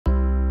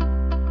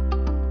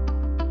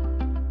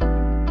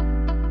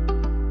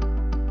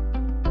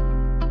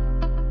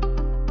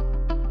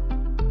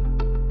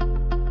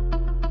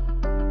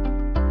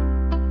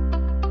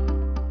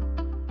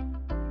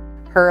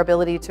her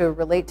ability to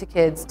relate to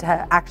kids,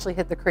 to actually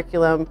hit the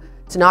curriculum,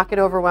 to not get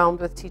overwhelmed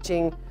with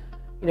teaching,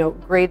 you know,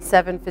 grade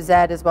 7 phys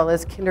ed as well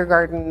as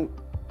kindergarten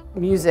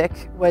music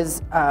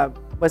was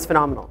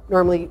phenomenal.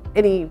 Normally,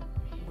 any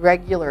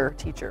regular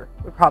teacher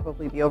would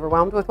probably be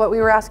overwhelmed with what we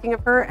were asking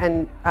of her,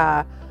 and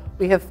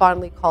we have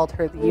fondly called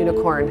her the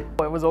unicorn.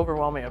 It was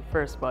overwhelming at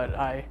first, but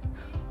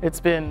it's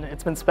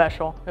been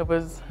special. It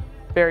was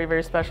very,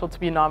 very special to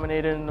be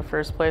nominated in the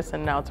first place,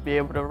 and now to be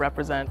able to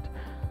represent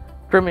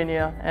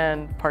Graminia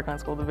and Parkland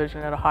School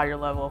Division at a higher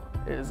level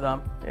is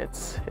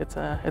it's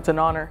an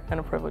honor and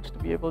a privilege to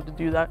be able to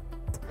do that.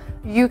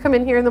 You come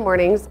in here in the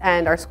mornings,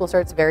 and our school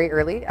starts very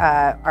early.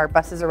 Our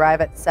buses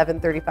arrive at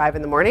 7:35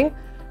 in the morning,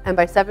 and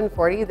by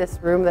 7:40, this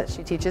room that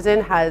she teaches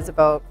in has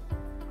about,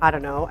 I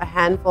don't know, a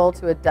handful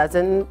to a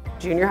dozen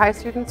junior high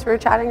students who are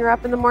chatting her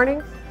up in the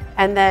morning.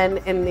 And then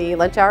in the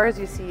lunch hours,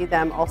 you see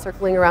them all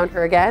circling around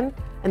her again.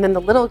 And then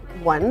the little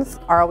ones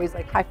are always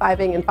like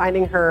high-fiving and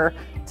finding her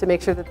to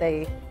make sure that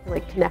they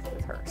like connect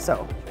with her.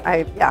 So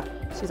yeah,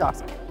 she's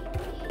awesome.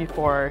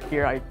 Before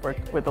here, I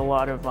worked with a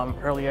lot of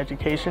early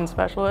education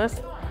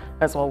specialists,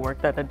 as well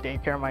worked at a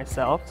daycare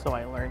myself. So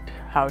I learned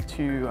how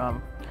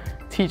to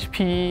teach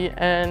PE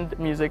and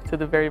music to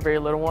the very, very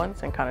little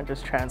ones, and kind of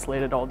just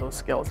translated all those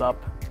skills up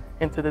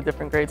into the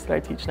different grades that I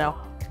teach now.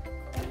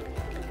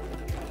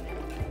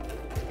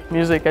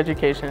 Music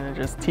education and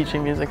just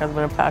teaching music has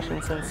been a passion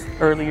since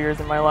early years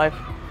in my life,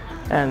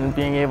 and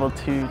being able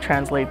to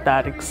translate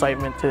that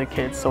excitement to the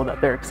kids so that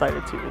they're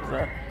excited too is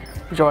a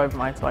joy of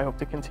mine, so I hope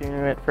to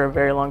continue it for a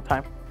very long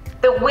time.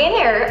 The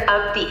winner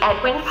of the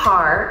Edwin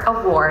Parr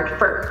Award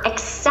for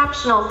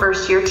exceptional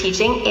first-year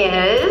teaching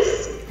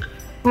is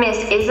Miss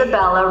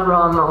Isabela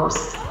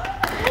Ramos.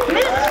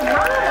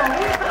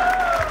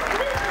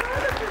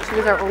 She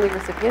was our only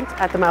recipient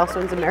at the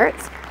Milestones and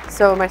Merits.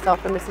 So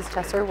myself and Mrs.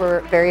 Chesser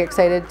were very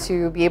excited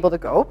to be able to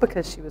go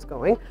because she was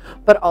going,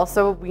 but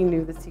also we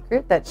knew the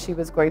secret that she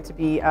was going to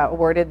be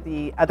awarded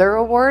the other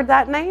award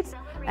that night,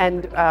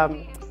 and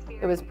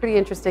it was pretty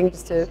interesting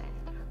just to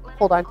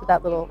hold on to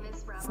that little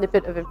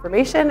snippet of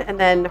information, and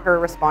then her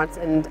response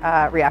and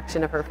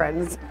reaction of her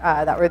friends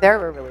that were there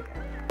were really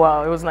good.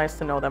 Well, it was nice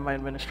to know that my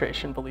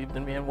administration believed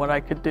in me and what I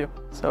could do,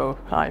 so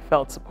I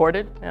felt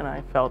supported and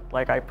I felt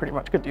like I pretty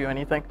much could do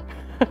anything.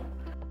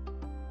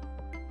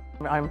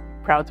 I'm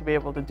proud to be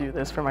able to do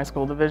this for my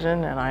school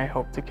division, and I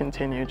hope to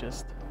continue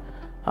just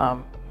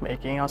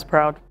making us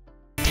proud.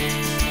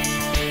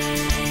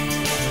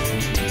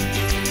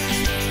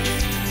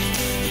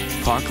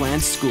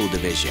 Parkland School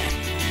Division,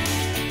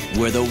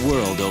 where the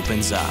world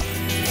opens up.